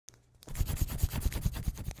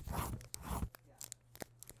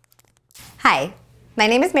Hi, my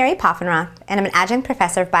name is Mary Poffenroth, and I'm an adjunct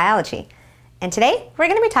professor of biology. And today, we're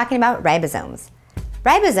going to be talking about ribosomes.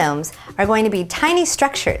 Ribosomes are going to be tiny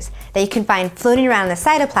structures that you can find floating around in the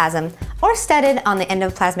cytoplasm or studded on the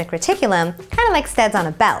endoplasmic reticulum, kind of like studs on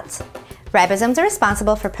a belt. Ribosomes are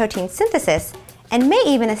responsible for protein synthesis and may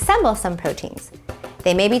even assemble some proteins.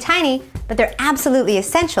 They may be tiny, but they're absolutely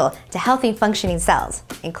essential to healthy functioning cells,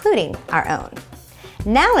 including our own.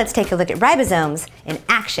 Now let's take a look at ribosomes in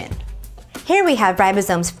action. Here we have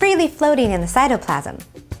ribosomes freely floating in the cytoplasm.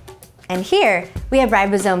 And here we have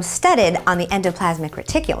ribosomes studded on the endoplasmic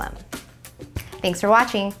reticulum. Thanks for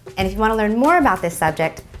watching, and if you want to learn more about this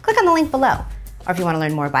subject, click on the link below. Or if you want to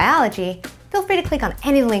learn more biology, feel free to click on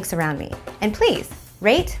any of the links around me. And please,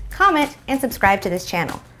 rate, comment, and subscribe to this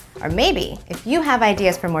channel. Or maybe, if you have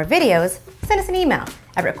ideas for more videos, send us an email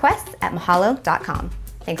at requests@mahalodotcom.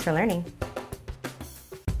 Thanks for learning.